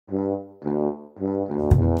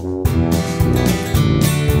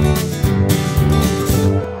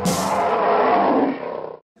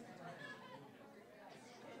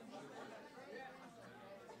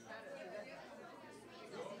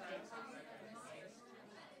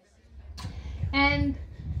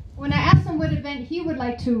what event he would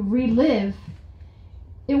like to relive.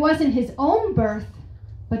 It wasn't his own birth,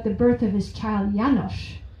 but the birth of his child Janos.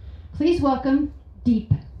 Please welcome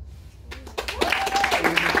Deep.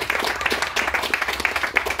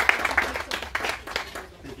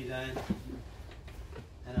 Thank you, Diane.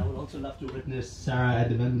 And I would also love to witness Sarah at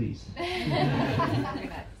the Wembley's.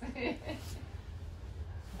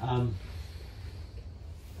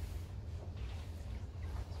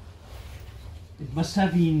 It must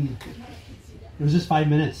have been, it was just 5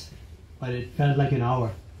 minutes, but it felt like an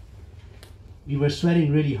hour. We were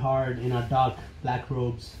sweating really hard in our dark black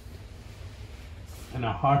robes, and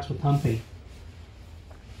our hearts were thumping.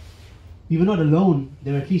 We were not alone.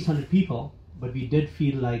 There were at least 100 people, but we did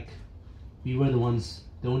feel like we were the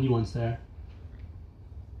only ones there.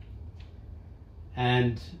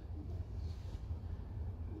 And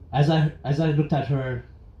as I looked at her,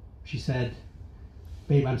 she said,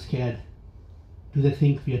 "Babe, I'm scared. Do they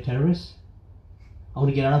think we are terrorists? I want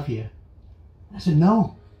to get out of here." I said,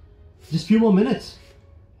 "No, just a few more minutes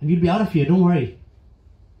and you'll be out of here, don't worry."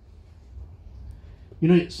 You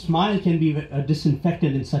know, smile can be a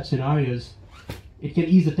disinfectant in such scenarios. It can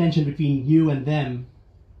ease the tension between you and them,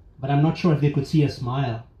 but I'm not sure if they could see a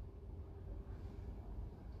smile.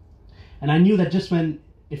 And I knew that just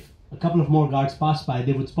if a couple of more guards passed by,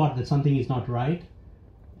 they would spot that something is not right,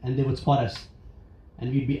 and they would spot us. And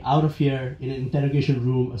we'd be out of here in an interrogation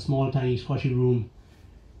room, a small, tiny, squashy room,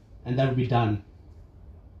 and that would be done.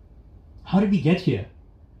 How did we get here?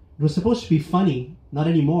 It was supposed to be funny, not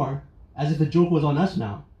anymore, as if the joke was on us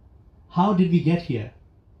now. How did we get here?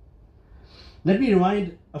 Let me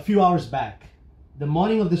rewind a few hours back. The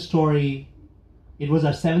morning of the story, it was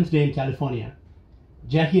our 7th day in California.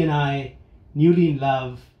 Jackie and I, newly in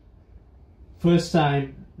love, first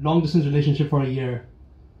time, long distance relationship for a year.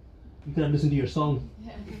 You could have listened to your song.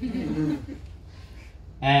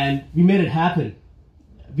 And we made it happen.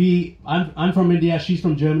 I'm from India, she's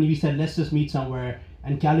from Germany. We said, let's just meet somewhere,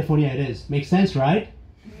 and California it is. Makes sense, right?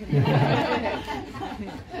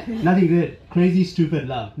 Nothing did. Crazy, stupid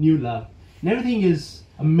love, new love. And everything is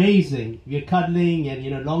amazing. We are cuddling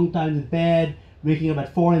and, long time in bed, waking up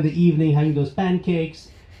at 4 in the evening, having those pancakes.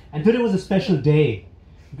 And today was a special day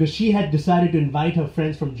because she had decided to invite her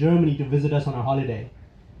friends from Germany to visit us on our holiday.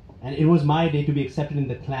 And it was my day to be accepted in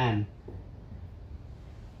the clan.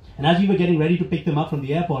 And as we were getting ready to pick them up from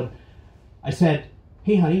the airport, I said,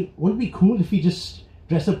 "Hey honey, wouldn't it be cool if we just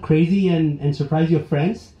dress up crazy and surprise your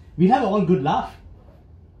friends? We'd have a all good laugh."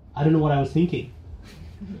 I don't know what I was thinking.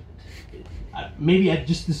 Maybe I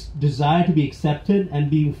just this desire to be accepted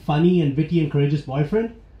and being funny and witty and courageous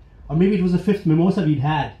boyfriend. Or maybe it was the 5th mimosa we'd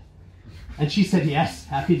had. And she said yes,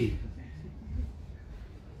 happily.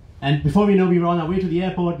 And before we know, we were on our way to the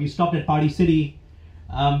airport. We stopped at Party City.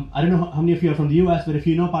 I don't know how many of you are from the US, but if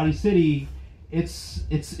you know Party City, it's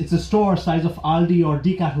a store size of Aldi or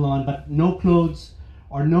Decathlon, but no clothes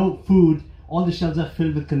or no food. All the shelves are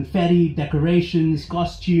filled with confetti, decorations,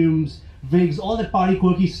 costumes, wigs, all that party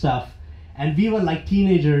quirky stuff. And we were like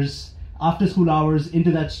teenagers after school hours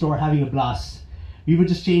into that store having a blast. We would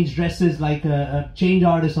just change dresses like a change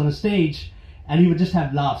artist on a stage, and we would just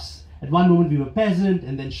have laughs. At one moment we were peasant,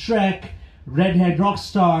 and then Shrek, redhead rock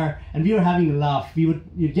star, and we were having a laugh.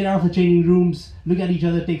 You'd get out of the changing rooms, look at each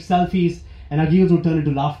other, take selfies, and our giggles would turn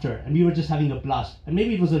into laughter, and we were just having a blast. And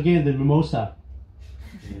maybe it was again the mimosa.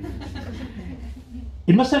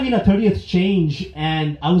 It must have been our 30th change,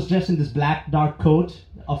 and I was dressed in this black dark coat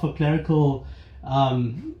of a clerical,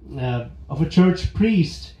 of a church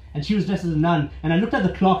priest, and she was dressed as a nun. And I looked at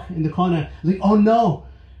the clock in the corner. I was like, "Oh no,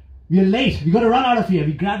 we're late. We got to run out of here."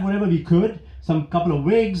 We grabbed whatever we could, some couple of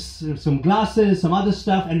wigs, some glasses, some other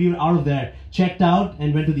stuff, and we were out of there, checked out,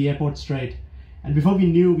 and went to the airport straight. And before we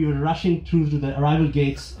knew, we were rushing through to the arrival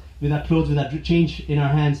gates with our clothes, with our change in our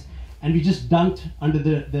hands, and we just dunked under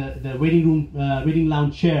the waiting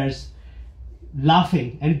lounge chairs,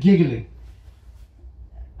 laughing and giggling.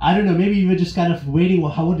 I don't know, maybe we were just kind of waiting,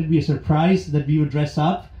 how would it be a surprise that we would dress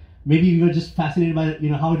up? Maybe we were just fascinated by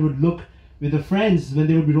how it would look with the friends when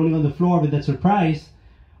they would be rolling on the floor with that surprise.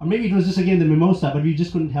 Or maybe it was just again the mimosa, but we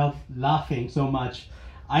just couldn't help laughing so much.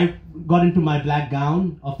 I got into my black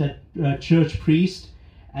gown of that church priest,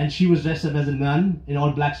 and she was dressed up as a nun in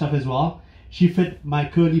all black stuff as well. She fit my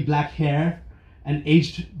curly black hair and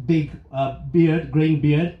aged big beard, graying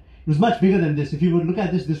beard. It was much bigger than this. If you would look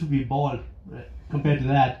at this, this would be bald compared to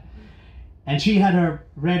that. And she had her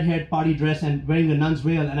red-haired party dress and wearing a nun's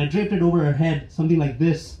veil, and I draped it over her head, something like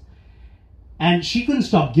this. And she couldn't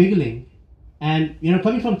stop giggling. And,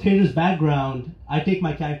 coming from theater's background, I take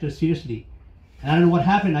my character seriously. And I don't know what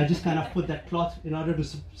happened. I just kind of put that cloth in order to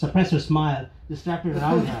suppress her smile, just wrapped it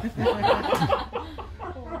around her.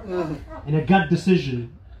 In a gut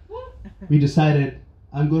decision, we decided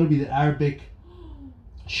I'm going to be the Arabic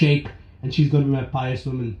sheikh and she's going to be my pious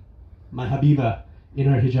woman, my Habiba, in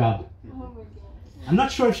her hijab. I'm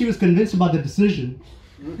not sure if she was convinced about the decision,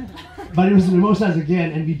 but it was mimosas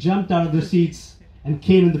again, and we jumped out of the seats and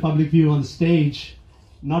came in the public view on the stage,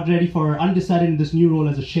 not ready for, undecided in this new role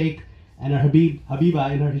as a sheikh and her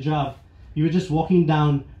Habiba in her hijab. We were just walking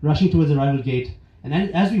down, rushing towards the arrival gate, and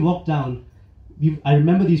as we walked down, I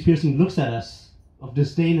remember these piercing looks at us of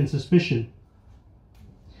disdain and suspicion.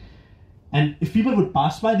 And if people would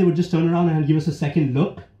pass by, they would just turn around and give us a second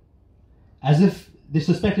look, as if they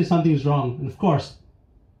suspected something was wrong. And of course,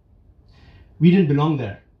 we didn't belong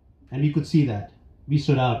there, and we could see that. We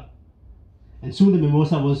stood out. And soon the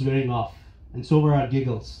mimosa was wearing off, and so were our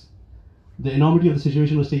giggles. The enormity of the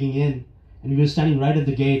situation was taking in, and we were standing right at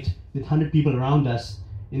the gate with 100 people around us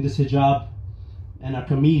in this hijab and our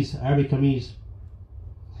kameez, Arabic kameez.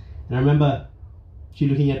 And I remember she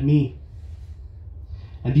looking at me,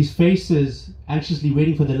 and these faces anxiously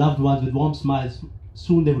waiting for their loved ones with warm smiles.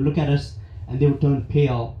 Soon they would look at us and they would turn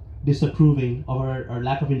pale, disapproving of our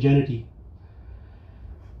lack of ingenuity.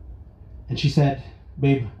 And she said,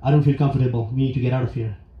 "Babe, I don't feel comfortable. We need to get out of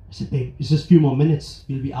here." I said, "Babe, it's just a few more minutes.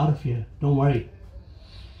 We'll be out of here. Don't worry."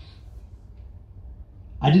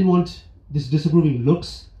 I didn't want this disapproving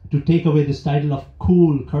looks to take away this title of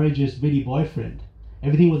cool, courageous, witty boyfriend.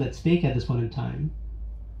 Everything was at stake at this point in time.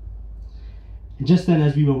 And just then,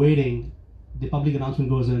 as we were waiting, the public announcement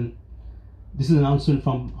goes in. This is an announcement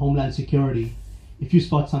from Homeland Security. If you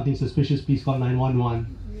spot something suspicious, please call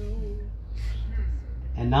 911.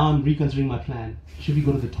 And now I'm reconsidering my plan. Should we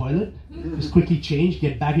go to the toilet? Just quickly change,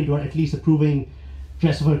 get back into our at least approving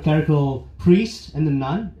dress of a clerical priest and the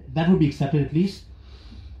nun? That would be accepted at least.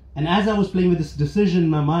 And as I was playing with this decision in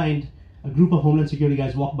my mind, a group of Homeland Security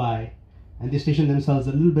guys walked by, and they stationed themselves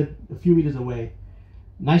a few meters away,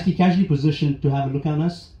 nicely casually positioned to have a look on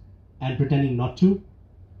us and pretending not to.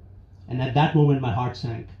 And at that moment my heart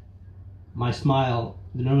sank. My smile,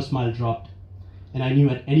 the nervous smile, dropped, and I knew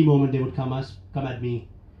at any moment they would come at me,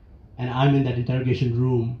 and I'm in that interrogation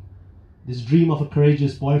room. This dream of a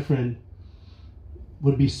courageous boyfriend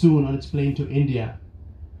would be soon on its plane to India.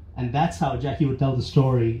 And that's how Jackie would tell the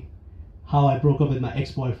story, how I broke up with my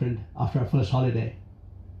ex-boyfriend after our first holiday.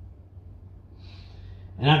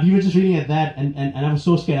 And we were just reading at that, and I was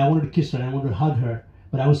so scared. I wanted to kiss her and I wanted to hug her,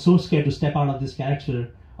 but I was so scared to step out of this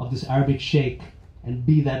character of this Arabic sheikh and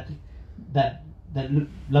be that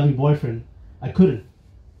loving boyfriend. I couldn't.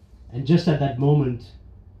 And just at that moment,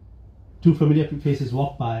 two familiar faces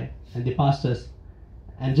walked by and they passed us,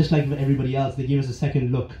 and just like everybody else, they gave us a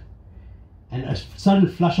second look, and a sudden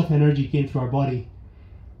flush of energy came through our body.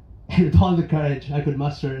 And with all the courage I could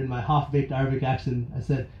muster in my half-baked Arabic accent, I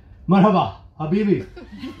said, "Marhaba, Habibi."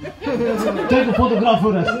 Take a photograph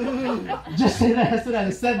for us. Just say that. As soon as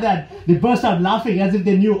I said that, they burst out laughing as if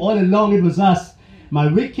they knew all along it was us. My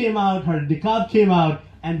wig came out, her niqab came out,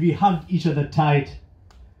 and we hugged each other tight.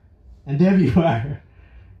 And there we were,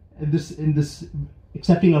 in this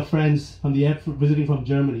accepting our friends from the airport, visiting from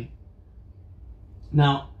Germany.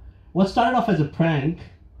 Now, what started off as a prank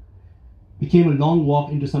became a long walk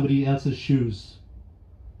into somebody else's shoes.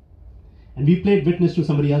 And we played witness to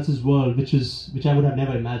somebody else's world, which I would have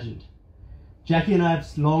never imagined. Jackie and I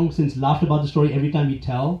have long since laughed about the story every time we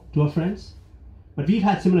tell to our friends. But we've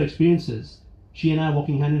had similar experiences. She and I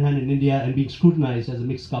walking hand in hand in India and being scrutinized as a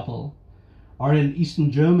mixed couple. Or in Eastern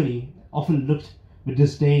Germany, often looked with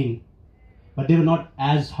disdain. But they were not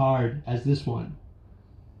as hard as this one.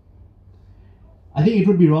 I think it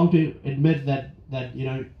would be wrong to admit that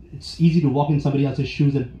it's easy to walk in somebody else's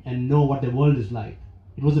shoes and know what their world is like.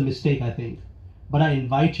 It was a mistake, I think. But I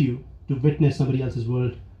invite you to witness somebody else's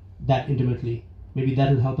world that intimately. Maybe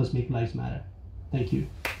that will help us make lives matter. Thank you.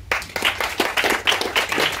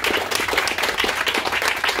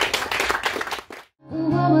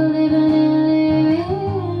 What we're living in,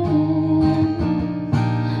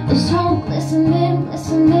 there's hope glistening,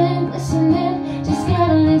 glistening, glistening. Just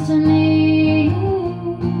gotta listen to me.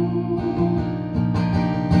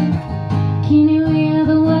 Can you hear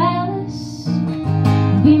the wireless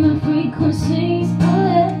beaming frequencies?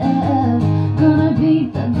 Gonna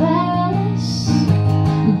beat the virus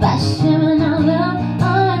by shimmering our love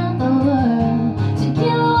around the world.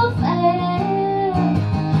 Together fighting,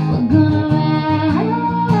 we're gonna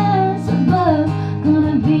rise above.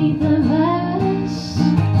 Gonna beat the virus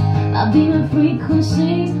by beaming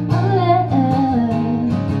frequencies.